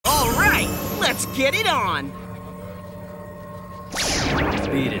Let's get it on!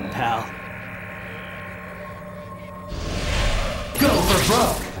 Beat it, pal. Go for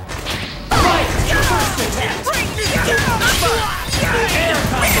broke! Fight! First attack! Air combo!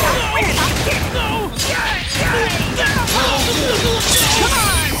 Come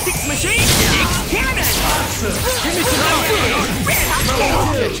on, Six Machine! Six Cannon! Awesome! Give me some help!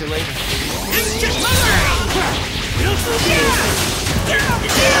 Roll two! Catch you later. It's just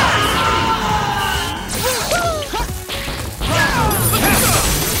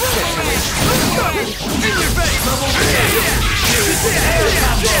In your face! Air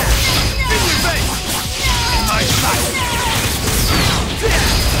combo! In your face! In my sight!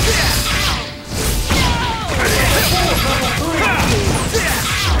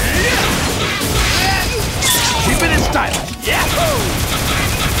 Keep it in style!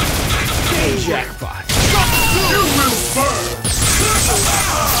 Jackpot! You will burn!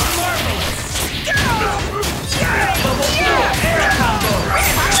 Level 4! Air combo!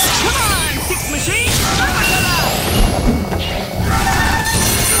 come on, Six Machine! Level 2! Air combo!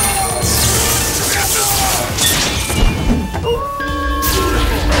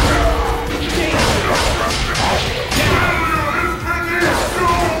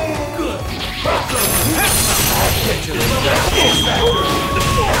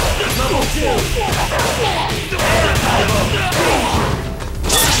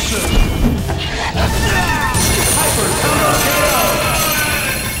 Hyper combo KO!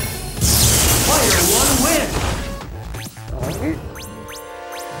 Player 1 wins!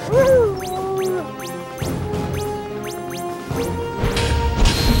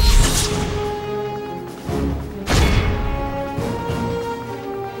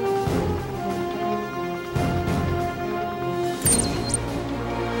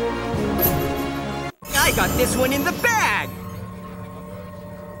 I got this one in the bag!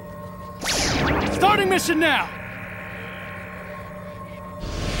 Starting mission now!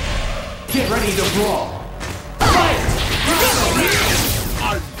 Get ready to brawl! Fight!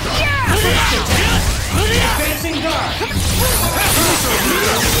 Advancing guard! Advancing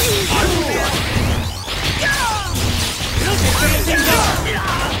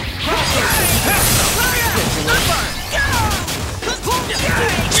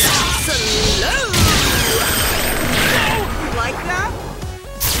Like that?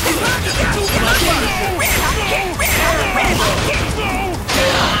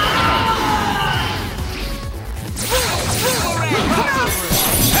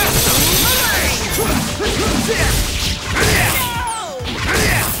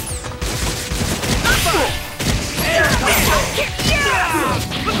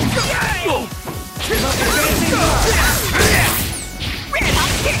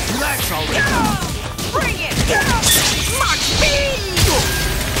 Relax already! Bring it! March speed!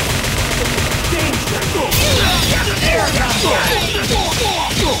 Air combo!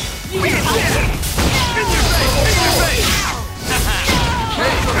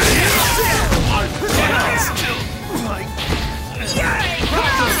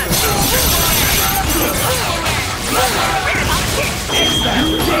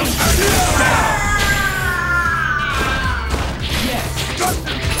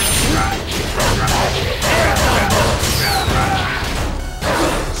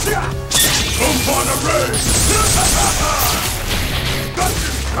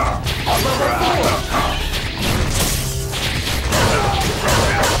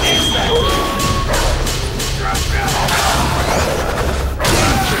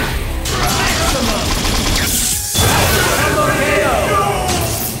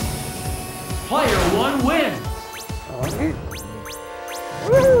 Player 1 wins!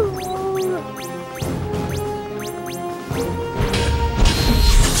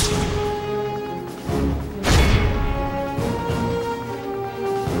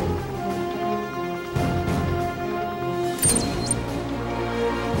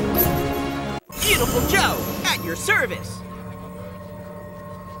 Beautiful Joe, at your service!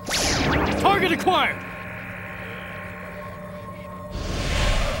 Target acquired!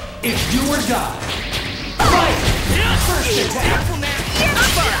 It's do or die! Fight! First attack!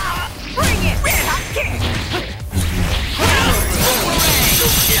 Bring it!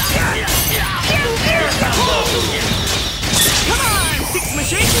 Come on, Six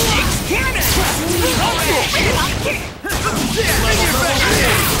Machine! Six Cannon!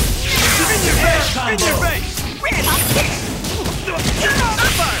 In your face!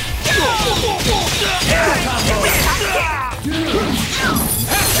 Air combo!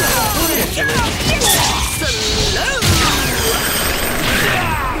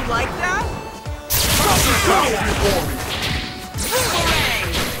 Like that?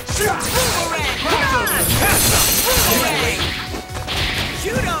 Boomerang!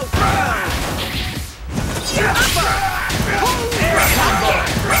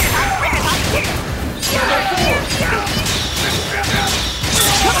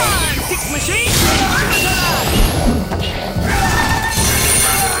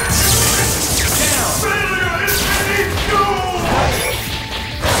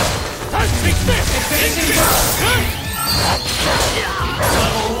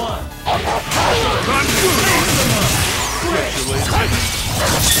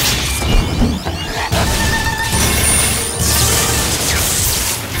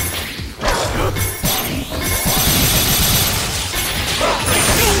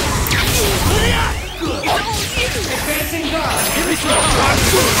 Advancing guard. Advancing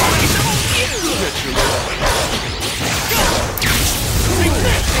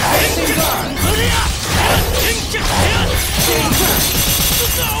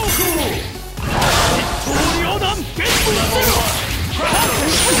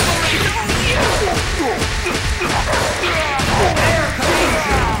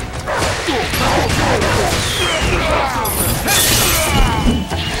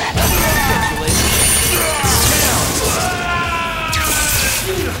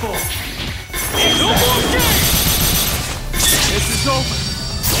Beautiful. No more game! This is over.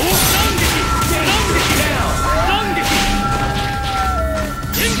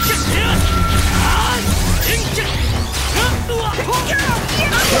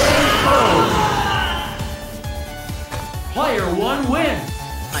 Player 1 wins.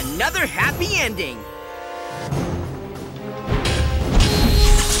 Another happy ending!